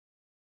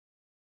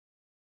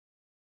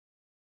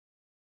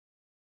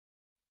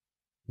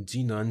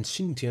Jinan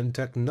Xintian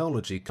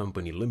Technology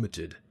Company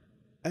Limited,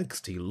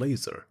 XT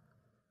Laser,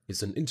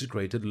 is an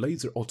integrated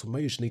laser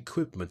automation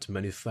equipment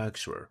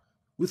manufacturer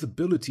with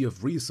ability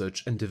of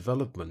research and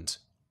development,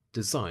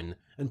 design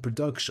and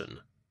production.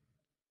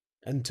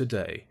 And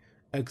today,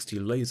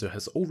 XT Laser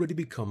has already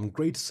become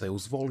great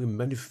sales volume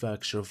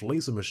manufacturer of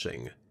laser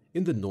machine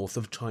in the north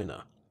of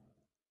China.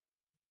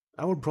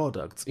 Our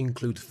products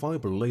include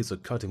fiber laser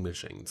cutting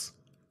machines,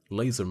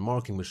 laser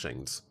marking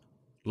machines,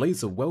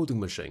 laser welding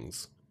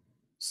machines,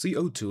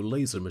 CO2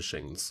 laser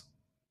machines,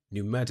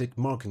 pneumatic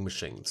marking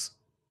machines,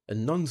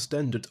 and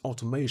non-standard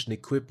automation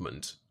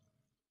equipment.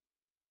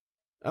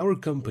 Our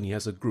company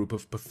has a group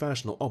of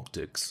professional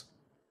optics,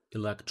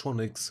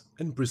 electronics,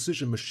 and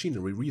precision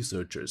machinery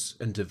researchers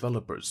and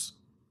developers,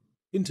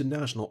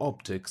 international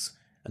optics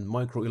and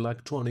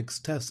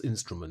microelectronics test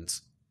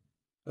instruments,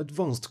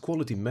 advanced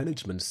quality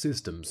management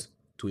systems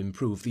to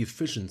improve the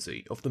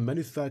efficiency of the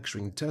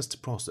manufacturing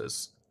test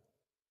process,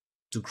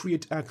 to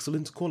create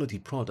excellent quality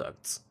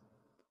products.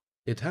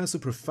 It has a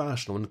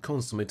professional and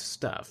consummate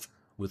staff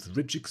with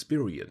rich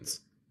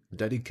experience,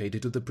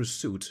 dedicated to the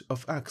pursuit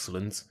of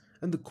excellence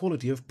and the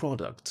quality of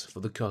product for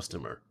the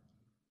customer.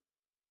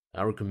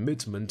 Our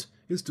commitment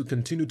is to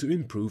continue to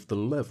improve the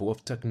level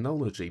of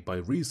technology by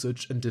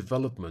research and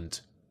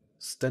development,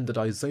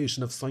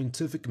 standardization of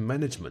scientific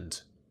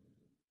management,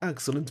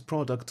 excellent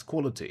product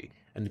quality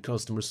and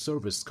customer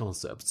service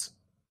concepts.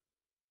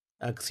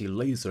 XT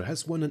Laser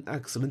has won an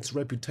excellent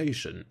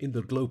reputation in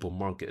the global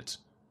market.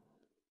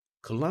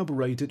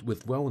 Collaborated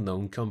with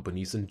well-known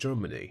companies in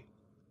Germany,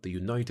 the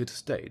United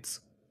States,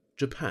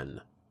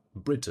 Japan,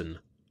 Britain,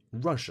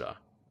 Russia,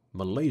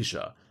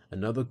 Malaysia,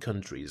 and other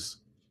countries,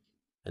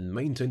 and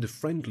maintained a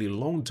friendly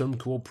long-term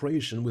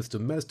cooperation with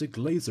Domestic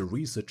Laser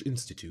Research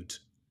Institute.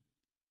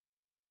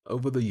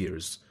 Over the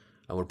years,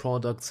 our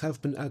products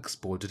have been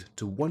exported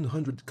to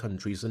 100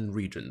 countries and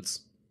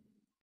regions.